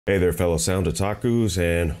Hey there, fellow sound otakus,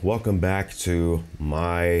 and welcome back to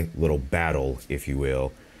my little battle, if you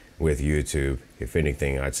will, with YouTube. If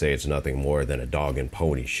anything, I'd say it's nothing more than a dog and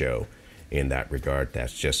pony show in that regard.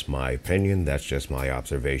 That's just my opinion. That's just my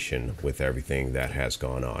observation with everything that has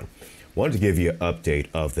gone on. Wanted to give you an update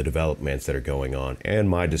of the developments that are going on and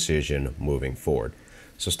my decision moving forward.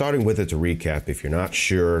 So starting with it to recap, if you're not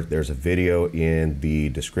sure, there's a video in the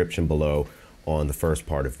description below on the first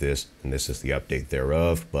part of this, and this is the update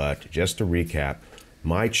thereof. But just to recap,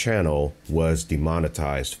 my channel was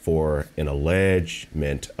demonetized for an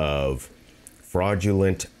allegement of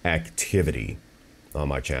fraudulent activity on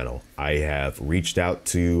my channel. I have reached out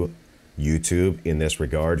to YouTube in this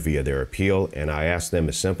regard via their appeal, and I asked them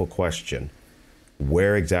a simple question: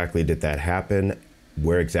 where exactly did that happen?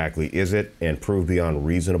 Where exactly is it? And prove beyond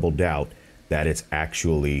reasonable doubt that it's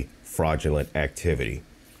actually fraudulent activity.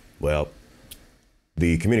 Well,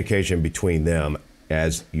 the communication between them,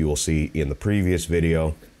 as you will see in the previous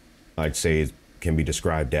video, I'd say can be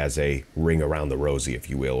described as a ring around the rosy, if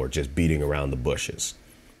you will, or just beating around the bushes.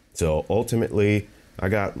 So ultimately, I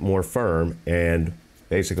got more firm, and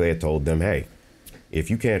basically I told them, hey, if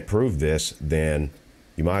you can't prove this, then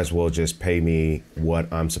you might as well just pay me what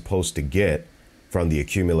I'm supposed to get from the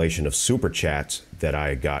accumulation of super chats that I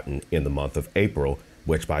had gotten in the month of April,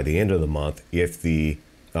 which by the end of the month, if the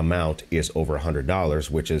amount is over $100,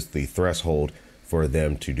 which is the threshold for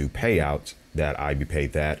them to do payouts, that I be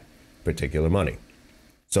paid that particular money.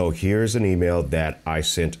 So here's an email that I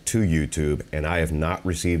sent to YouTube, and I have not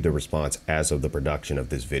received a response as of the production of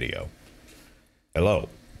this video. Hello.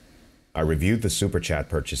 I reviewed the super chat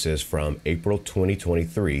purchases from April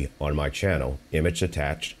 2023 on my channel, image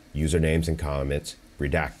attached, usernames and comments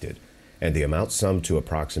redacted, and the amount summed to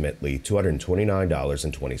approximately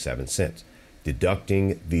 $229.27.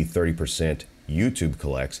 Deducting the 30% YouTube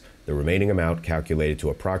collects, the remaining amount calculated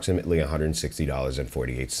to approximately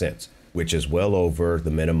 $160.48, which is well over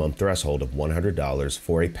the minimum threshold of $100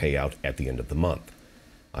 for a payout at the end of the month.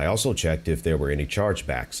 I also checked if there were any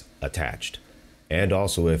chargebacks attached, and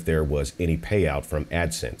also if there was any payout from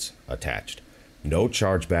AdSense attached. No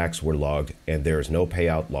chargebacks were logged, and there is no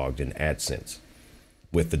payout logged in AdSense.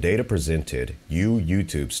 With the data presented,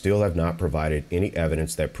 YouTube, still have not provided any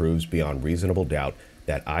evidence that proves beyond reasonable doubt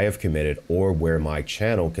that I have committed or where my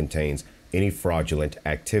channel contains any fraudulent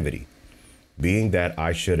activity. Being that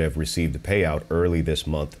I should have received a payout early this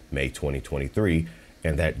month, May 2023,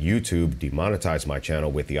 and that YouTube demonetized my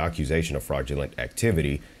channel with the accusation of fraudulent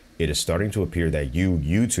activity, it is starting to appear that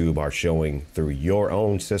YouTube, are showing through your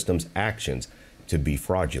own system's actions to be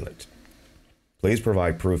fraudulent. Please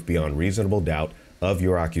provide proof beyond reasonable doubt of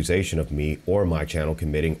your accusation of me or my channel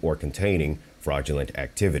committing or containing fraudulent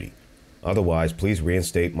activity. Otherwise, please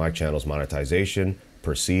reinstate my channel's monetization,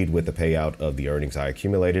 proceed with the payout of the earnings I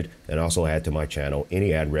accumulated, and also add to my channel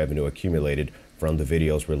any ad revenue accumulated from the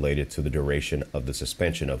videos related to the duration of the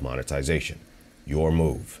suspension of monetization. Your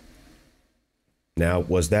move. Now,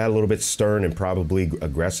 was that a little bit stern and probably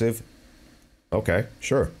aggressive? Okay,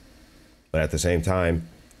 sure. But at the same time,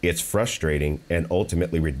 it's frustrating and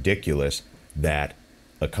ultimately ridiculous that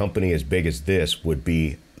a company as big as this would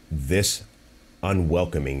be this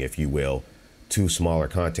unwelcoming, if you will, to smaller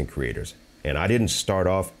content creators. And I didn't start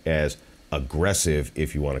off as aggressive,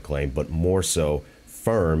 if you want to claim, but more so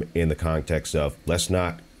firm in the context of let's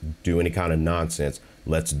not do any kind of nonsense.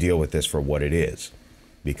 Let's deal with this for what it is.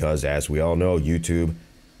 Because as we all know, YouTube,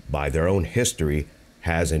 by their own history,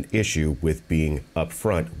 has an issue with being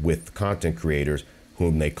upfront with content creators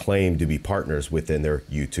whom they claim to be partners within their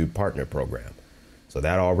YouTube partner program. So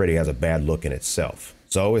that already has a bad look in itself.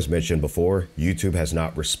 So as mentioned before, YouTube has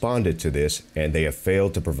not responded to this, and they have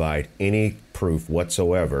failed to provide any proof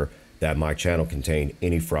whatsoever that my channel contained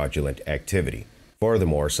any fraudulent activity.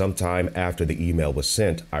 Furthermore, sometime after the email was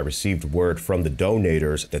sent, I received word from the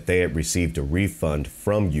donators that they had received a refund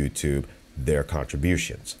from YouTube, their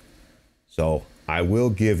contributions. So I will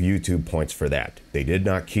give YouTube points for that. They did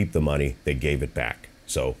not keep the money, they gave it back.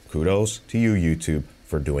 So kudos to you, YouTube,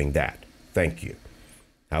 for doing that. Thank you.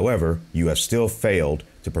 However, you have still failed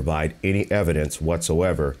to provide any evidence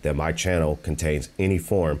whatsoever that my channel contains any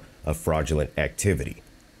form of fraudulent activity.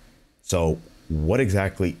 So what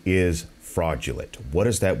exactly is fraudulent? What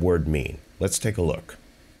does that word mean? Let's take a look.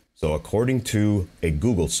 So according to a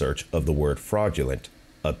Google search of the word fraudulent,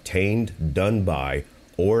 obtained, done by,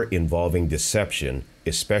 or involving deception,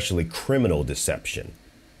 especially criminal deception,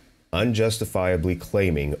 unjustifiably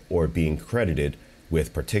claiming or being credited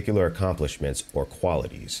with particular accomplishments or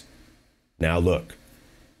qualities. Now look,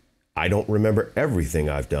 I don't remember everything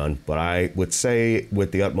I've done, but I would say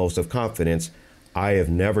with the utmost of confidence, I have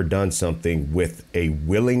never done something with a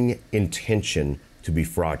willing intention to be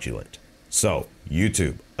fraudulent. So,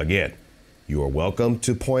 YouTube, again, you are welcome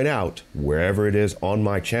to point out wherever it is on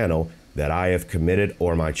my channel that I have committed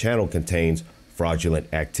or my channel contains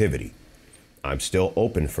fraudulent activity. I'm still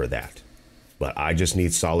open for that, but I just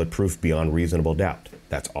need solid proof beyond reasonable doubt.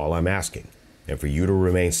 That's all I'm asking. And for you to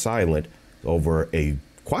remain silent over a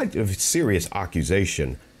quite serious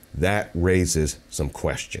accusation, that raises some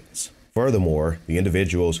questions. Furthermore, the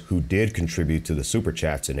individuals who did contribute to the super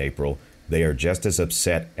chats in April, they are just as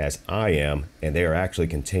upset as I am, and they are actually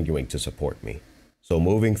continuing to support me. So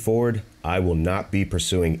moving forward, I will not be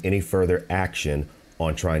pursuing any further action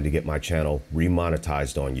on trying to get my channel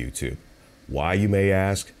remonetized on YouTube. Why, you may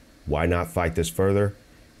ask? Why not fight this further?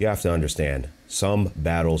 You have to understand, some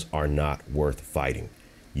battles are not worth fighting.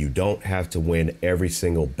 You don't have to win every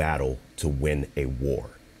single battle to win a war.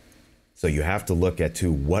 So you have to look at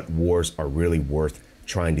what wars are really worth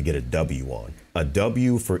trying to get a W on. A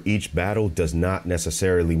W for each battle does not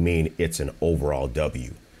necessarily mean it's an overall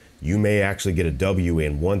W. You may actually get a W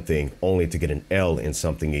in one thing only to get an L in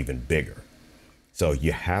something even bigger. So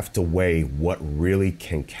you have to weigh what really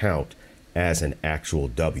can count as an actual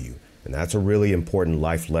W. And that's a really important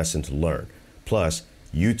life lesson to learn. Plus,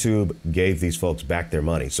 YouTube gave these folks back their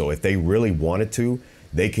money. So if they really wanted to,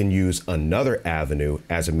 they can use another avenue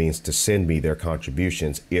as a means to send me their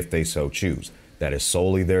contributions if they so choose. That is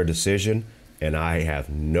solely their decision, and I have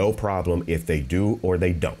no problem if they do or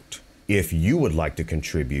they don't. If you would like to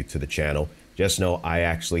contribute to the channel, just know I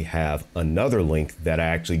actually have another link that I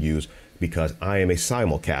actually use because I am a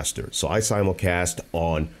simulcaster. So I simulcast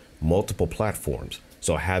on multiple platforms.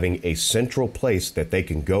 So having a central place that they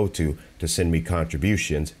can go to send me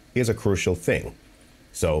contributions is a crucial thing.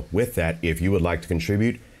 So with that, if you would like to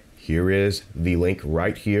contribute, here is the link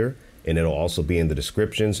right here, and it'll also be in the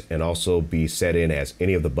descriptions and also be set in as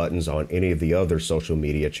any of the buttons on any of the other social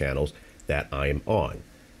media channels that I am on.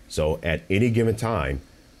 So at any given time,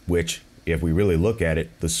 which if we really look at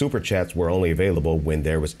it, the super chats were only available when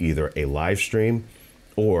there was either a live stream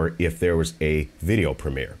or if there was a video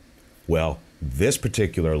premiere. Well, this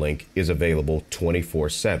particular link is available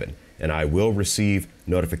 24/7, and I will receive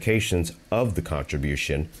notifications of the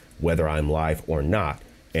contribution, whether I'm live or not.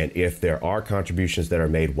 And if there are contributions that are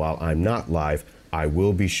made while I'm not live, I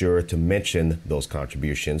will be sure to mention those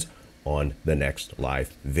contributions on the next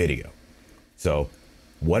live video. So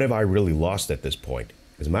what have I really lost at this point?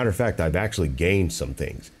 As a matter of fact, I've actually gained some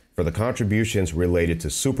things. For the contributions related to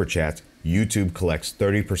super chats, YouTube collects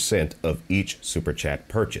 30% of each super chat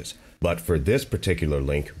purchase. But for this particular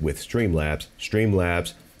link with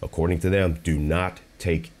Streamlabs, according to them, do not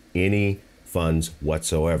take any funds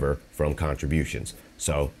whatsoever from contributions.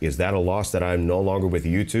 So is that a loss that I'm no longer with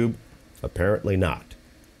YouTube? Apparently not.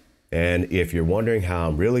 And if you're wondering how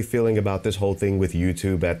I'm really feeling about this whole thing with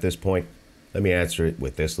YouTube at this point, let me answer it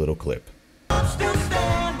with this little clip. I'm still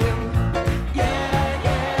standing. Yeah,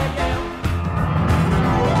 yeah,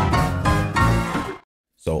 yeah.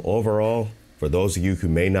 So overall, for those of you who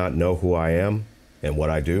may not know who I am and what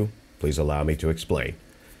I do, please allow me to explain.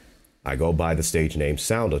 I go by the stage name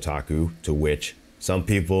Sound Otaku, to which some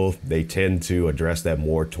people, they tend to address that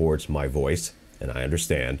more towards my voice, and I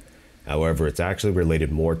understand. However, it's actually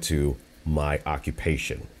related more to my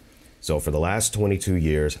occupation. So for the last 22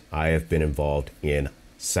 years, I have been involved in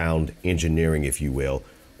sound engineering, if you will,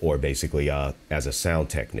 or basically as a sound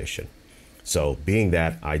technician. So being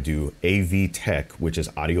that I do AV tech, which is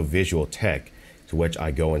audiovisual tech, to which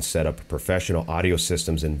I go and set up professional audio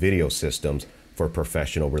systems and video systems for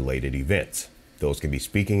professional related events. Those can be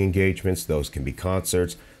speaking engagements, those can be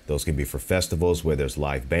concerts, those can be for festivals where there's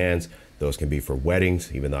live bands, those can be for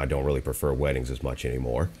weddings, even though I don't really prefer weddings as much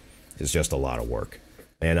anymore. It's just a lot of work.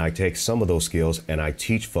 And I take some of those skills and I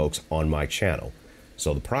teach folks on my channel.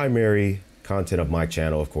 So the primary content of my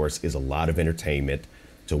channel, of course, is a lot of entertainment,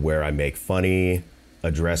 to where I make funny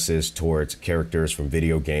addresses towards characters from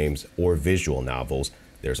video games or visual novels.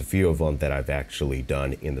 There's a few of them that I've actually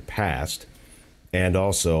done in the past. And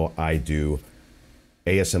also I do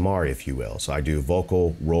ASMR, if you will. So I do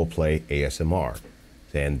vocal roleplay ASMR.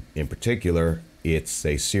 And in particular, it's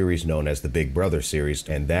a series known as the Big Brother series,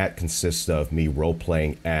 and that consists of me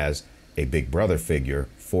role-playing as a Big Brother figure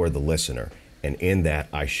for the listener. And in that,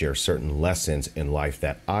 I share certain lessons in life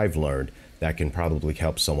that I've learned that can probably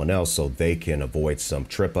help someone else so they can avoid some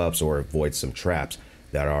trip-ups or avoid some traps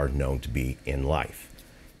that are known to be in life.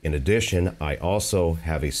 In addition, I also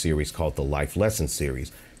have a series called the Life Lesson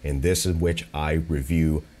series, and this is which I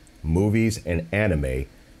review movies and anime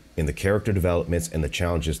in the character developments and the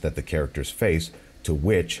challenges that the characters face, to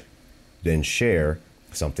which then share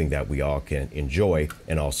something that we all can enjoy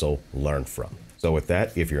and also learn from. So with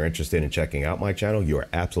that, if you're interested in checking out my channel, you are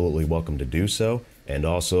absolutely welcome to do so. And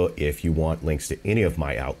also, if you want links to any of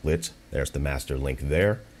my outlets, there's the master link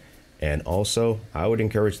there. And also, I would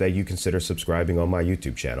encourage that you consider subscribing on my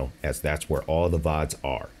YouTube channel, as that's where all the VODs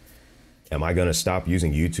are. Am I going to stop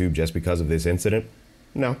using YouTube just because of this incident?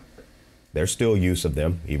 No. There's still use of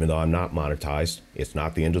them, even though I'm not monetized. It's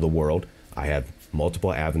not the end of the world. I have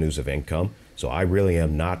multiple avenues of income, so I really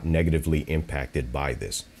am not negatively impacted by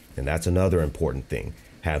this. And that's another important thing.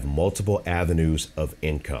 Have multiple avenues of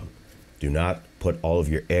income. Do not put all of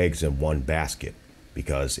your eggs in one basket,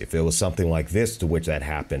 because if it was something like this to which that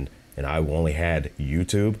happened and I only had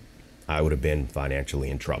YouTube, I would have been financially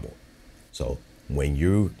in trouble. So when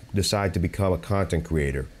you decide to become a content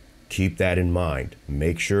creator, keep that in mind.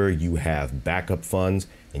 Make sure you have backup funds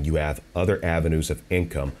and you have other avenues of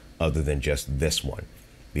income other than just this one.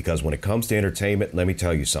 Because when it comes to entertainment, let me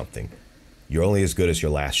tell you something. You're only as good as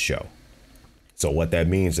your last show. So what that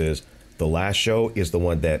means is the last show is the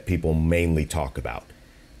one that people mainly talk about.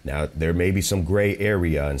 Now, there may be some gray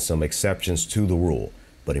area and some exceptions to the rule,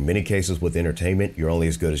 but in many cases with entertainment, you're only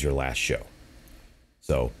as good as your last show.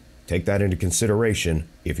 So take that into consideration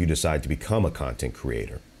if you decide to become a content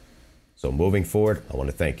creator. So moving forward, I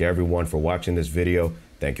want to thank everyone for watching this video.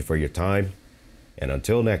 Thank you for your time. And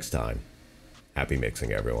until next time, happy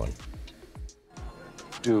mixing, everyone.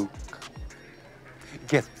 Duke,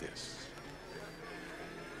 get this.